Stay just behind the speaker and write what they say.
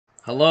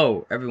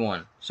Hello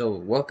everyone, so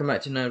welcome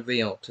back to another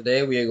video.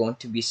 Today we are going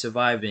to be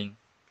surviving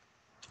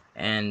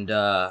and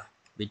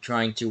be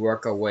trying to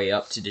work our way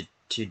up to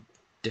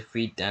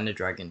defeat the Ender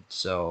Dragon.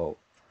 So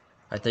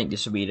I think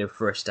this will be the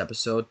first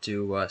episode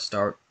to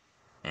start,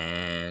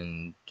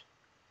 and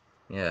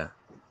yeah,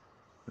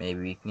 maybe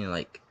we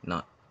can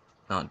not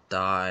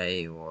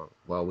die, or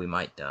well, we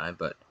might die,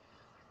 but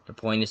the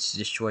point is to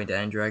destroy the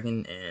Ender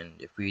Dragon, and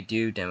if we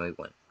do, then we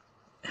win.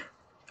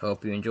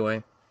 Hope you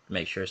enjoy.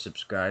 Make sure to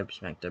subscribe,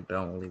 smack that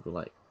bell, and leave a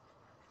like.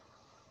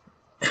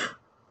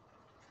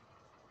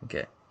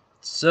 Okay,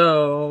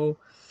 so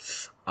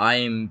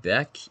I'm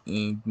back,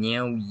 and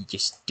now we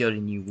just start a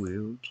new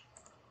world.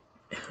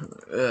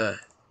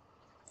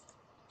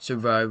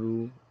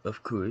 Survival,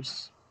 of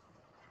course.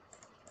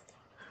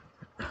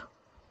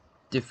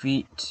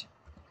 Defeat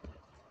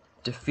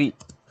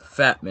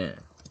Fat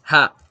Man.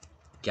 Ha!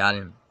 Got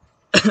him.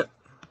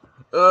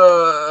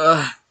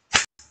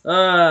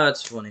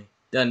 That's funny.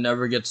 That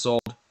never gets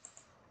old.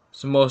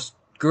 It's the most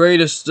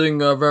greatest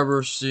thing I've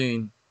ever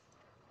seen.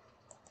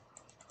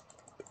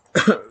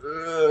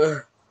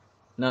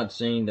 Not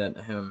saying that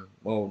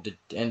well, the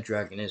End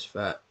Dragon is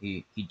fat.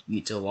 He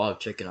eats a lot of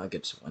chicken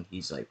nuggets when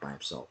he's like by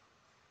himself.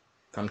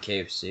 From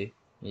KFC.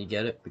 You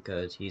get it?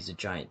 Because he's a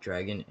giant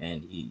dragon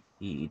and he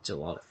eats a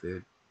lot of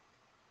food.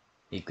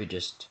 He could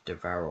just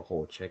devour a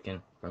whole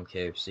chicken from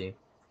KFC.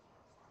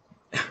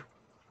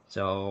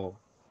 So,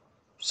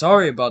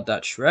 sorry about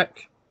that,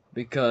 Shrek.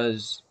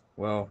 Because,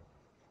 well,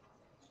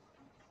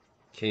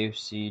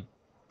 KFC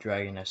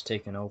dragon has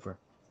taken over.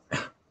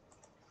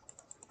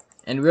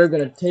 And we're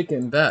gonna take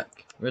him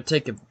back. We're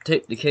gonna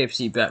take the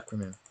KFC back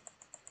from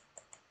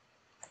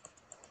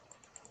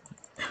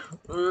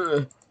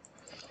him.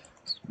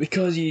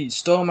 Because he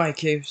stole my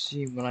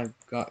KFC when I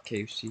got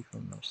KFC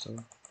from him,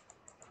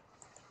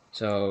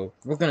 so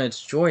we're gonna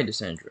destroy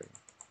this android.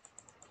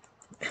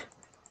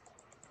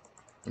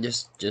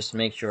 Just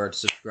make sure to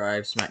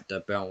subscribe, smack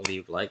that bell, and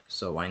leave a like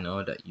so I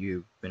know that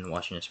you've been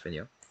watching this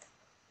video.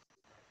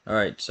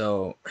 Alright,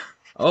 so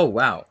oh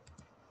wow.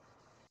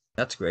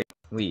 That's great.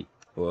 Wait,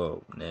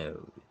 whoa,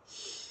 no.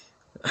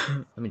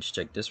 Let me just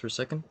check this for a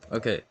second.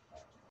 Okay.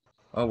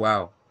 Oh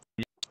wow.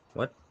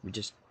 What?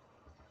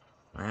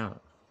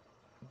 Wow.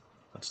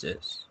 What's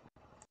this?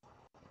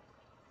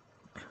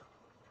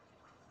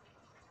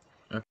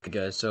 Okay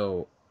guys,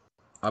 so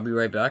I'll be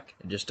right back.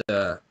 Just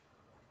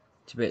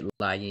it's a bit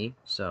laggy,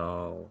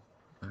 so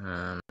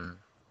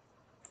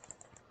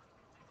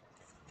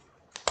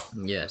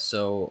yeah,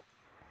 so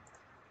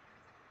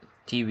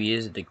TV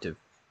is addictive.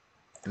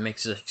 It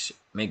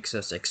makes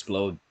us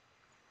explode.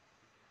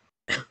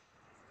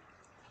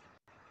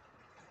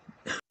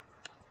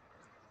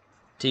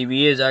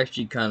 TV is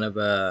actually kind of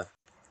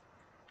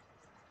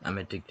I'm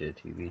addicted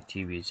to TV.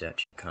 TV is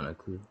actually kind of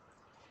cool.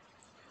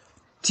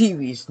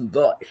 TV's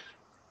life.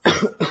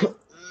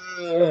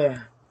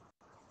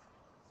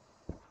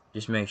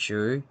 Just make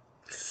sure.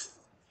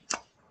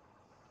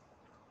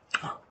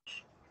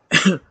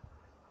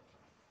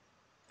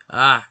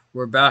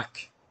 We're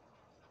back,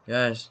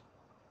 guys.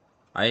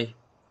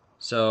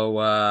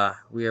 So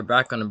we are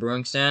back on the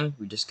brewing stand.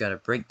 We just gotta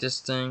break this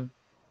thing.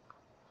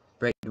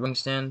 Break the brewing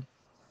stand.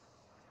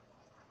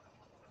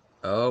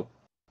 Oh.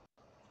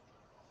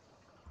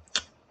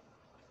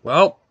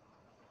 Well.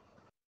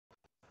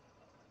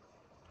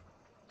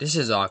 This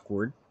is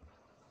awkward,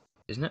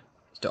 isn't it?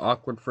 It's the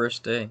awkward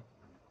first day.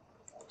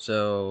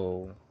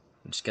 So,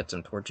 just get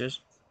some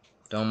torches.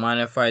 Don't mind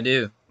if I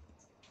do.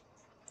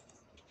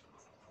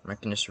 I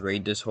can just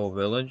raid this whole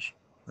village.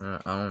 I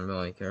don't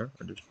really care.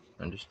 I just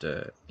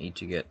need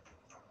to get.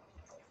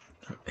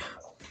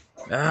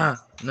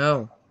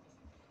 No.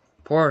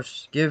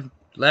 Porce,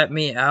 let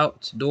me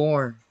out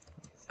door.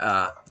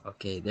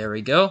 Okay, there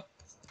we go.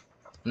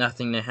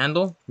 Nothing to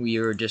handle. We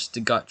were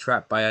just got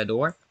trapped by a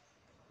door,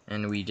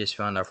 and we just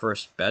found our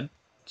first bed.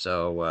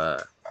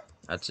 So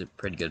that's a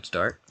pretty good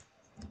start.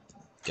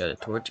 Got a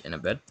torch and a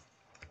bed,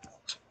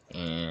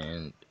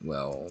 and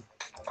well,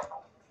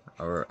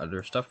 our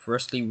other stuff.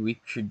 Firstly,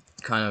 we should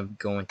kind of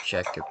go and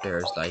check if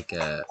there's like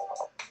a.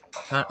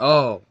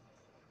 Oh.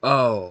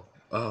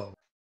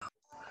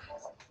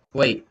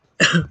 Wait.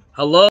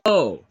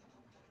 Hello.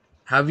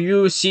 Have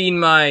you seen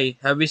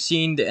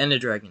the Ender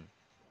Dragon?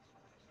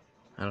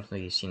 I don't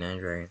think you've seen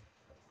Ender Dragon.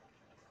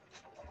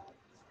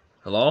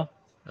 Hello?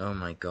 Oh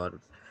my god.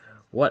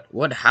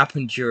 What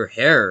happened to your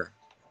hair?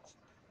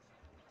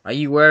 Are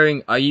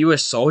you a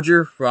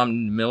soldier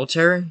from the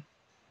military?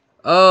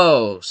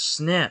 Oh,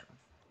 snap.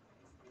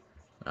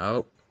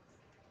 Oh.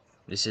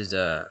 This is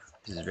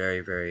very,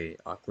 very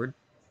awkward.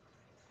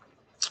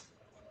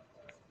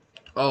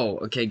 Oh,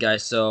 okay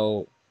guys,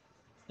 so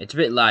it's a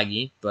bit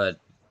laggy, but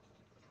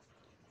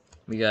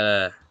we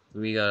gotta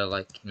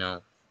like,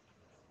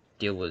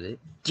 deal with it.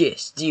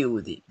 Just deal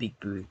with it, big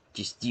bird.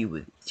 Just deal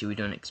with it so we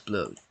don't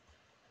explode.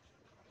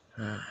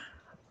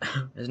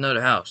 There's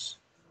another house.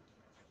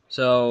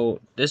 So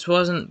this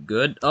wasn't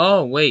good.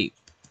 Oh wait,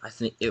 I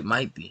think it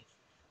might be.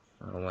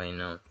 Oh wait,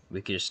 no.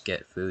 We could just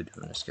get food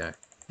from this guy.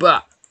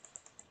 Bah.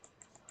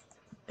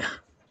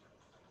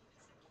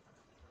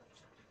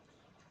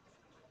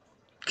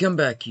 Come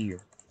back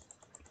here.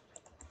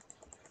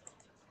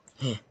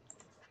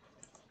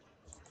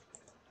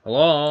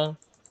 Hello?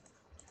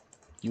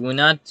 You will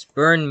not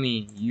burn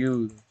me,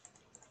 you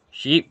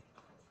sheep.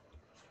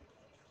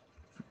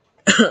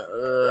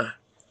 You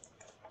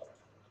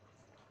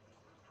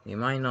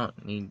might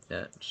not need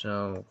that,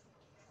 so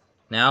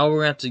now we're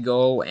gonna have to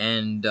go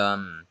and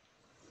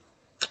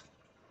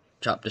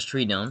chop this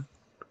tree down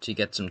to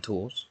get some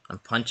tools. I'm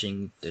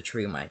punching the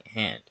tree in my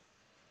hand.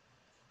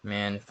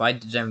 Man, if I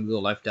did that in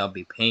real life, that would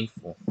be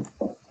painful.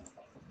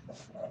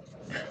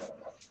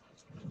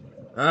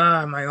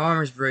 Ah, my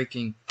arm is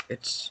breaking.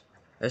 It's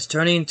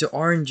turning into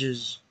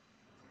oranges.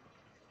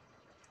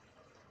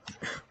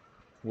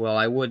 Well,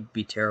 I would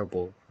be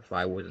terrible if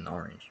I was an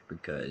orange,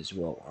 because,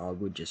 well, I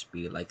would just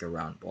be like a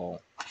round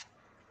ball.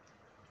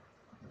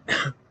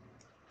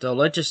 So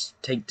let's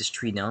just take this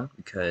tree down,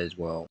 because,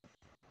 well,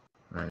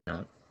 I don't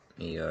know,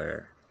 we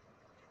are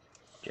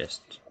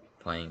just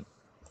playing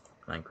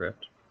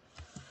Minecraft.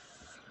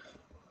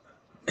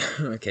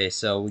 Okay,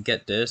 so we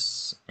get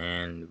this,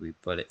 and we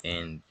put it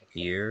in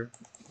here.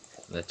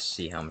 Let's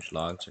see how much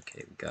logs.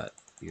 Okay, we got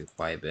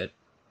quite a bit.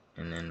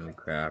 And then we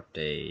craft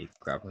a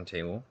crafting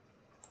table.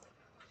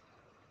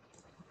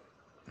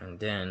 And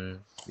then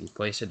we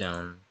place it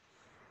down.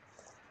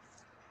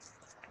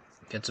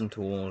 Get some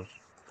tools,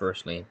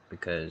 firstly,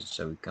 because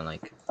so we can,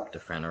 like,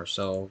 defend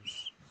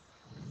ourselves.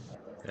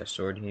 Get a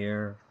sword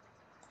here.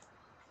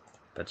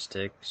 Put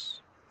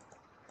sticks.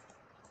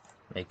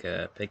 Make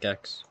a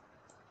pickaxe.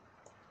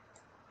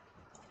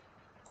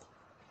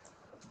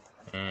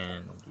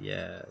 And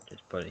yeah,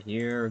 just put it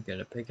here, get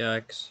a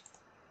pickaxe.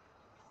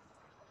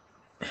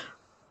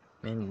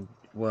 And,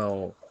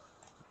 well,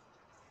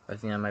 I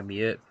think that might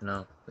be it.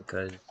 No,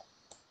 because,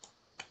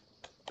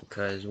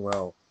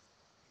 well,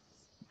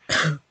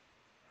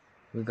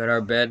 we got our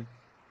bed.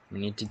 We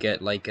need to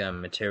get, like,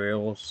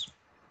 materials.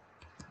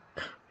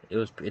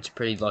 It's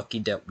pretty lucky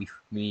that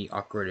we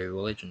upgraded a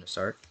village in the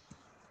start.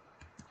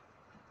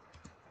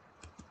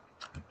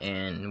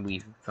 And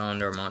we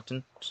found our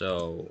mountain,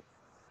 so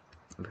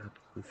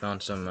we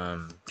found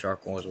some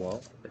charcoal as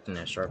well. I think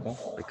that's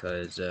charcoal,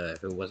 because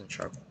if it wasn't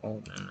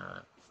charcoal, then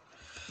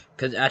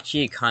because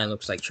actually it kind of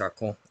looks like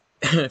charcoal.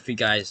 If you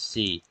guys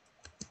see,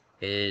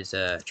 it is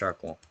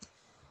charcoal,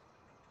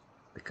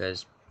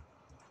 because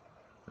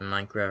in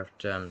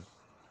Minecraft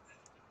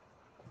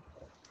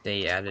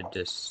they added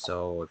this.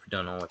 So if you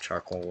don't know what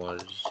charcoal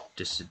was,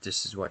 this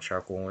is what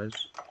charcoal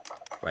is.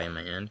 Right in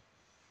my hand,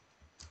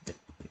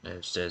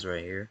 it says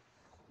right here,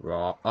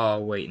 raw. Oh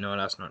wait, no,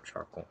 that's not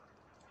charcoal.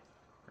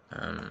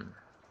 I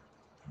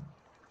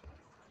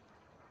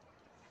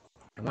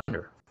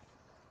wonder,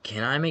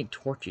 can I make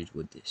torches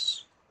with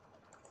this?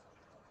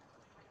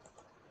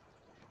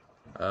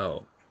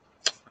 Oh.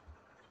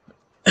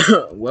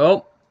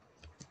 Well,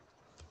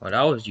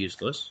 that was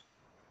useless.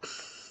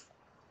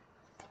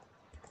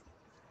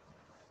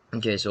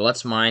 Okay, so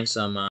let's mine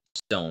some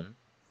stone.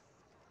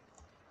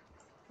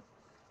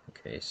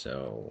 Okay,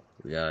 so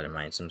we gotta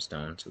mine some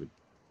stone so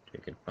we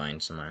could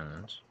find some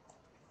islands.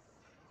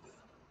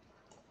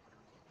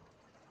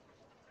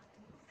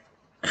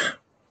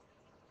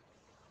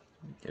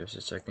 Give us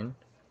a second.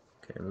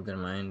 Okay, we're gonna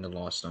mine the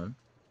lost stone.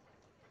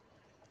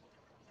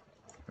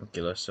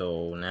 Okay,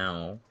 so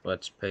now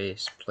let's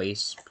place.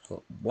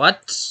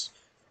 What?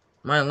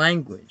 My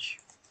language.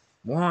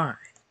 Why?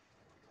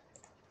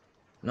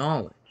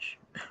 Knowledge.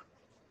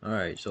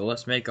 Alright, so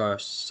let's make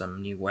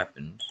some new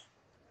weapons.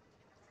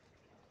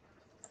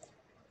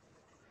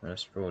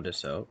 Let's throw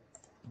this out,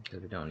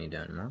 because we don't need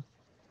that anymore.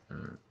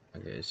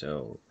 Okay,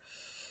 so...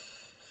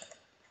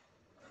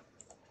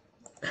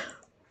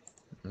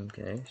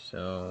 Okay,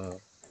 so...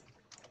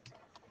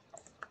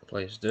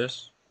 Place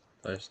this.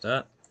 Place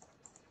that.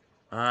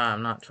 Ah,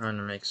 I'm not trying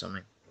to make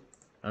something.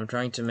 I'm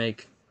trying to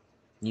make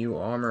new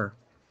armor.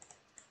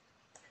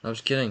 I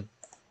was kidding.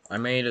 I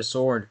made a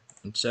sword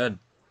instead.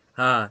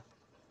 Ha!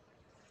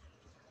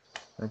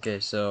 Okay,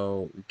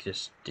 so we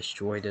just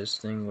destroy this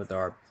thing with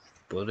our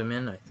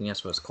Builderman. I think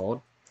that's what it's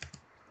called.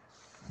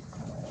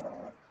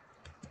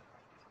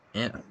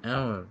 And I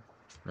don't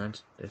know.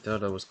 I thought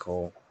that was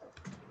coal.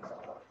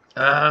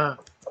 Ah!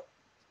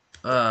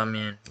 Ah,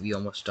 man, we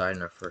almost died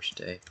on our first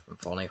day from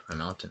falling from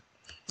a mountain.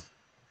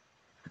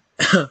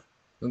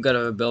 We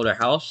gotta build a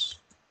house.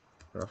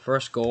 Our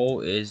first goal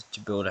is to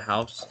build a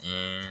house,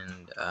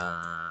 and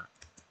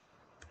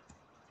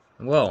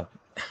well,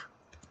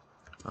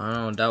 I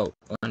don't doubt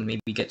one,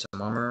 maybe get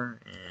some armor,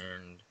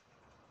 and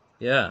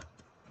yeah.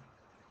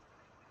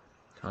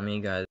 Tell me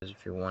guys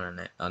if you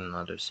want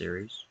another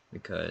series,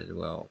 because,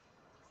 well,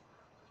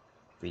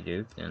 if you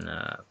do, then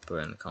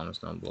put it in the comments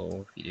down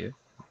below if you do,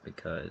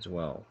 because,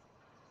 well,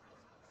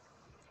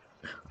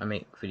 I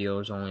make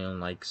videos only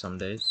on, like, some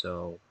days,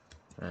 so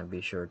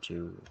be sure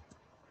to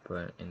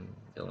put in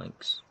the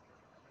links.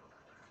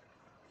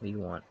 What do you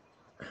want?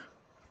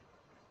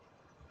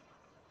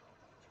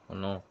 Oh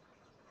no.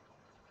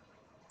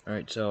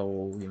 Alright,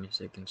 so give me a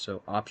second.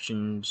 So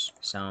options,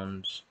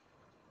 sounds.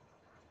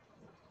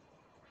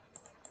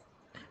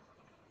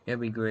 It'd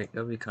be great.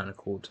 It'd be kind of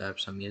cool to have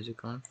some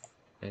music on.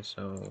 Okay,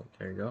 so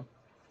there you go.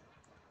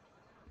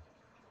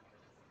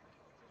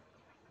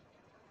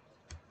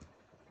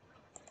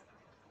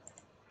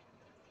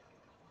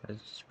 As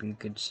you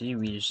can see,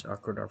 we just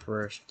occurred our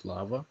first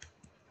lava.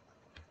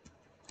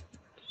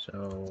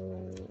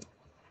 So,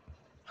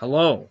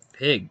 hello,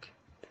 pig.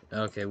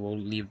 Okay, we'll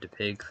leave the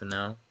pig for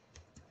now.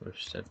 We'll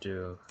just have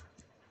to.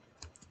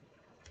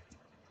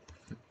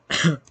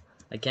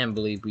 I can't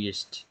believe we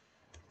just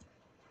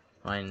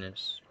find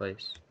this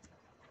place.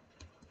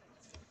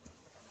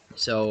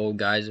 So,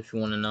 guys, if you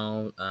want to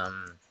know,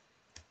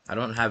 I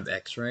don't have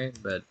X-ray,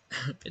 but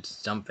it's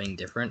something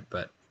different.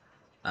 But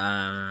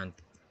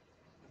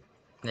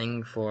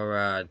thing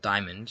for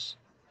diamonds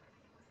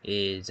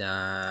is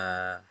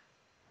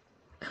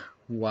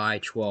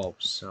Y12.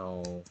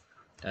 So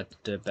that's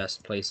the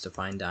best place to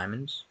find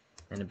diamonds,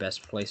 and the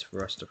best place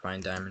for us to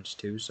find diamonds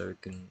too, so we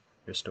can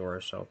restore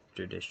ourselves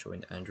to destroy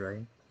the End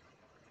Dragon.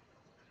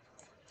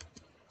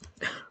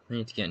 We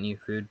need to get new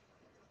food.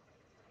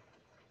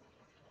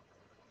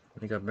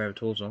 We got better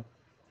tools though.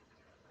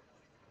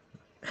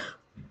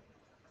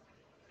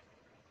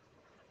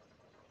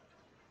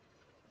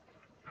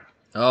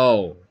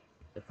 Oh,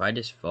 if I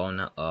just fall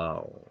now,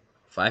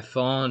 if I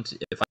fall into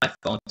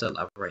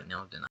lava right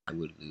now, then I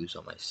would lose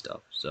all my stuff.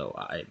 So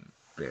I'm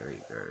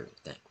very, very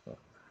thankful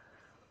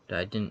that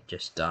I didn't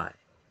just die.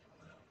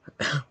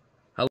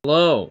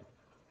 Hello,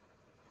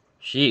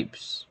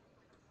 sheeps.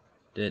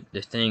 The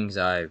things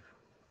I've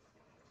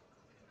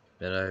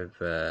been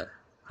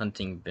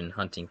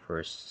hunting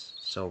for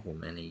so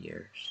many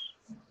years.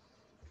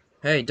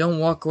 Hey, don't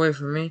walk away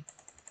from me,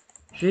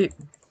 sheep.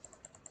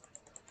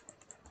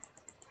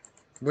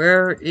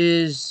 Where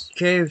is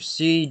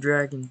KFC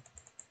Dragon?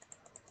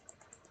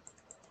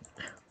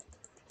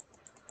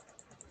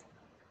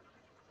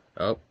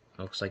 Oh,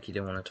 looks like he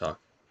didn't want to talk.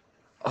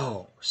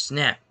 Oh,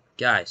 snap.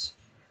 Guys,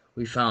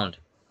 we found.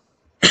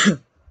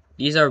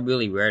 These are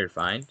really rare to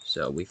find,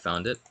 so we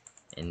found it.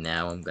 And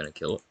now I'm gonna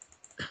kill it.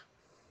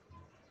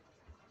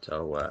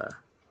 So,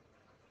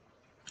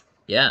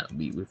 yeah,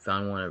 we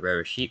found one of the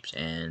rare sheeps,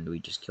 and we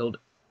just killed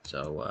it.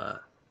 So,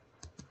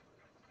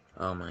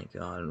 oh my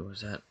god, what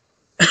was that?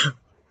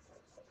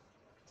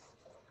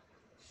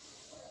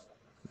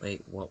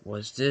 Wait, what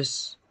was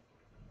this?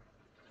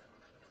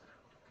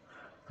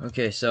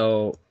 Okay,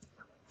 so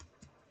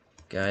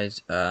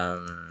guys, we're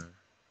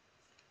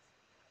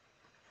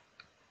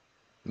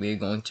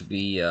going to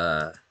be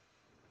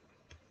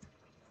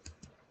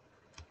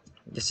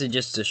this is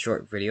just a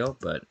short video,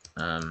 but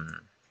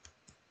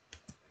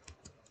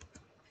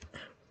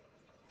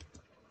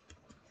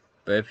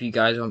if you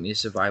guys want me to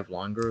survive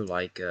longer,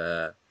 like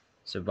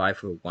survive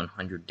for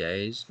 100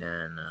 days,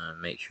 then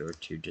make sure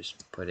to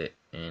just put it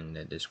in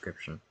the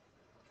description.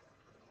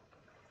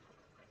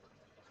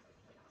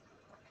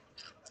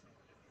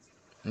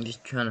 I'm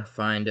just trying to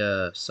find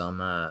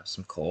some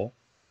coal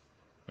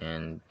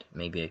and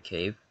maybe a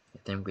cave. I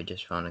think we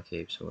just found a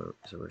cave, so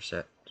we're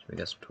set. So we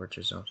got some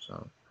torches though.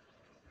 So,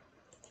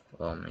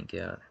 oh my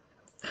god,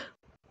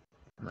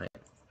 man,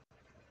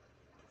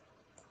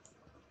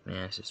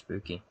 this is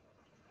spooky.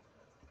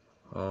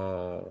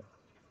 Oh,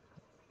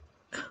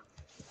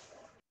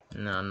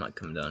 no, I'm not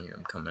coming down here.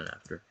 I'm coming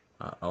after.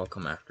 I'll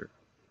come after.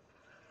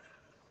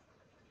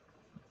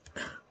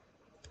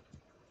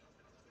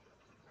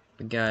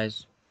 But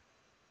guys,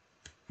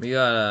 we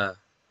gotta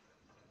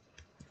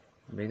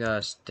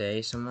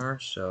stay somewhere.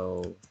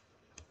 So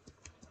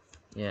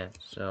yeah,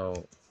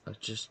 so let's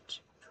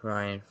just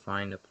try and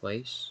find a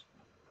place.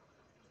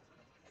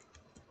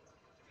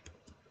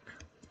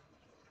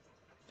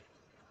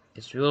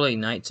 It's really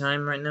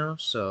nighttime right now,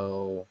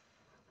 so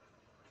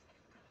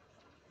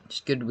it's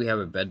good we have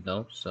a bed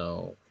though.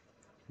 So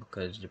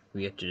because if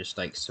we have to just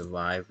like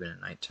survive in the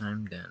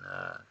nighttime, then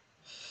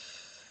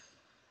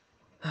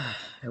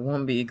it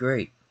won't be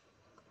great.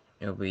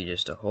 It'll be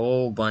just a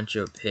whole bunch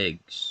of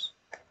pigs.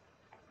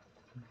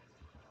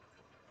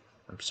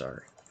 I'm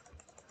sorry.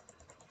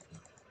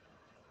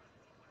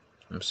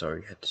 I'm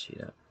sorry you had to see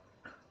that.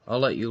 I'll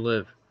let you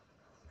live.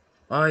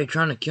 Oh, you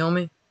trying to kill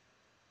me?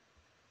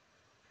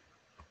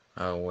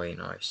 Oh wait,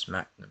 no, I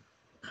smacked them.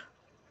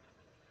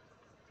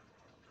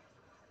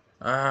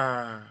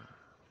 Ah.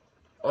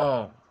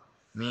 Oh,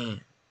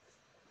 man.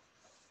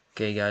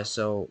 Okay, guys,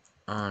 so,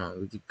 I don't know,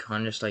 we could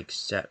kind of just, like,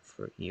 set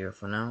for here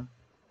for now.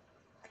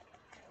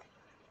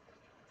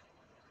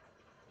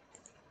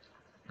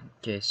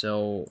 Okay,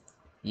 so,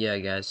 yeah,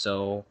 guys,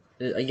 so,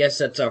 I guess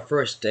that's our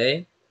first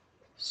day.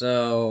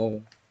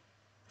 So,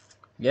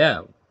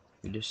 yeah,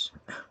 it's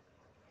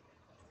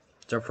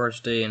our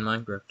first day in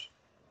Minecraft.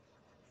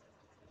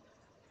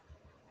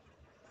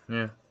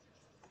 Yeah,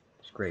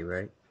 it's great,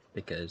 right?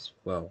 Because,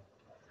 well,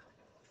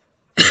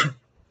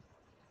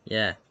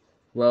 yeah.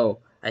 Well,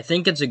 I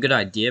think it's a good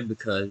idea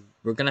because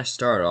we're gonna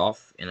start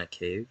off in a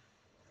cave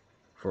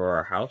for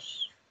our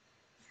house.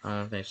 I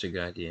don't think it's a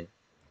good idea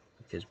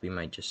because we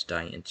might just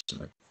die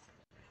instantly.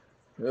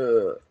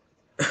 Hello?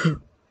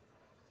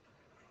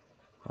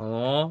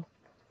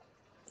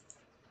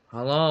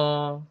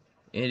 Hello?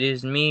 It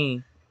is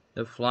me.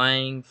 The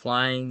flying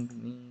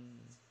me.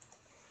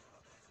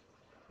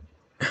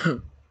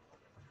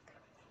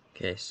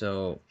 Okay,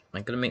 so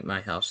I'm gonna make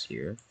my house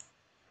here.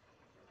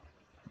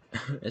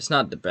 It's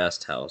not the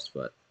best house,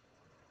 but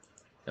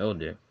it'll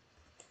do.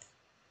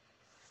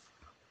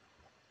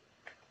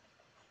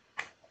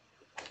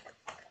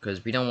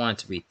 Because we don't want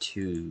it to be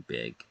too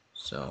big.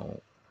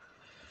 So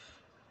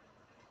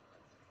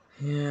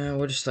yeah,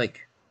 we're just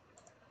like,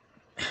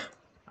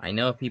 I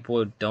know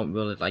people don't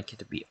really like it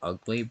to be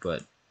ugly,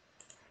 but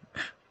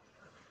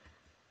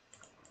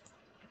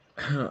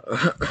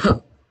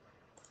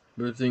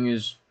the thing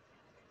is,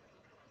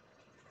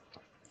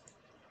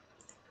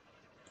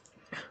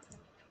 you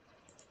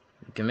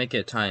can make it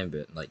a tiny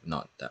bit like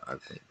not that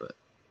ugly, but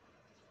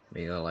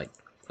we gotta like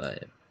let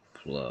it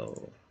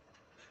flow.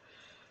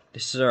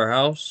 This is our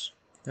house,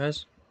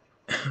 guys.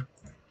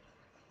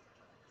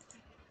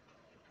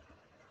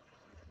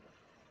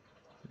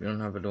 We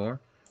don't have a door,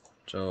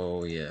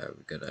 so yeah,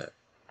 we gotta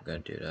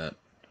do that.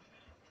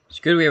 It's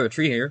good we have a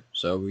tree here,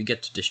 so we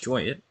get to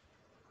destroy it.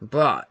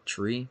 But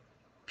tree,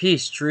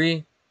 peace,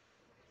 tree.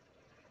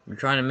 You're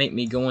trying to make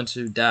me go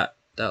into that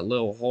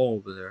little hole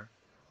over there.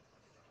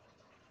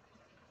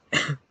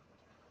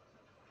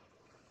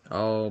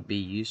 Oh, be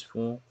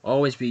useful.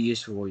 Always be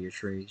useful with your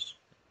trees,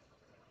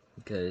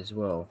 because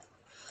well,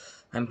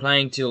 I'm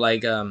planning to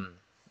like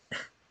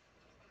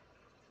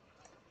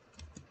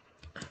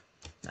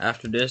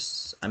after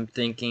this, I'm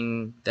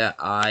thinking that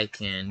I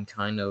can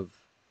kind of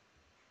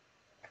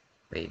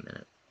wait a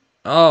minute.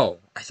 Oh,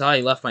 I thought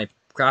I left my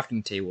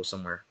crafting table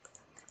somewhere.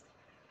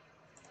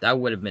 That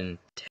would have been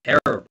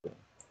terrible.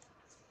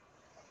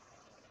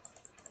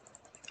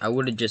 I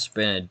would have just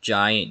been a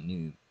giant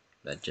noob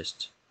that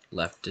just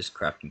left this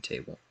crafting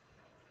table.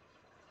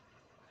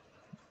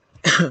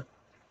 I'll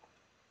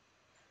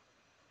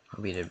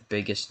be the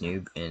biggest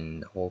noob in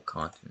the whole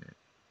continent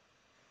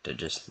that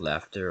just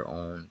left their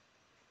own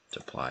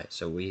supply.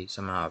 So we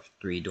somehow have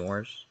 3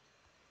 doors.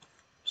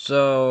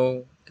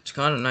 So it's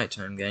kind of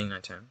nighttime, getting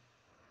nighttime.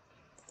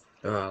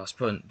 Let's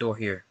put a door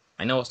here.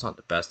 I know it's not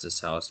the best this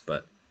house,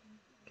 but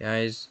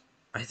guys,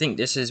 I think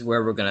this is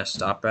where we're gonna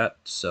stop at.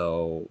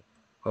 So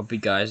hope you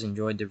guys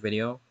enjoyed the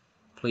video.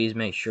 Please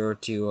make sure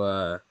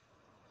to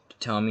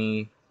tell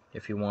me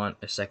if you want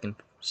a second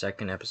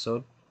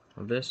episode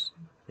of this,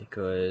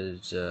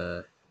 because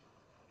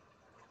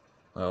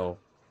well,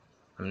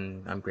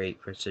 I'm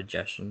great for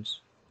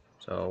suggestions.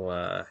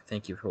 So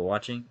thank you for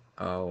watching.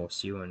 I'll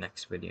see you in the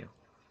next video.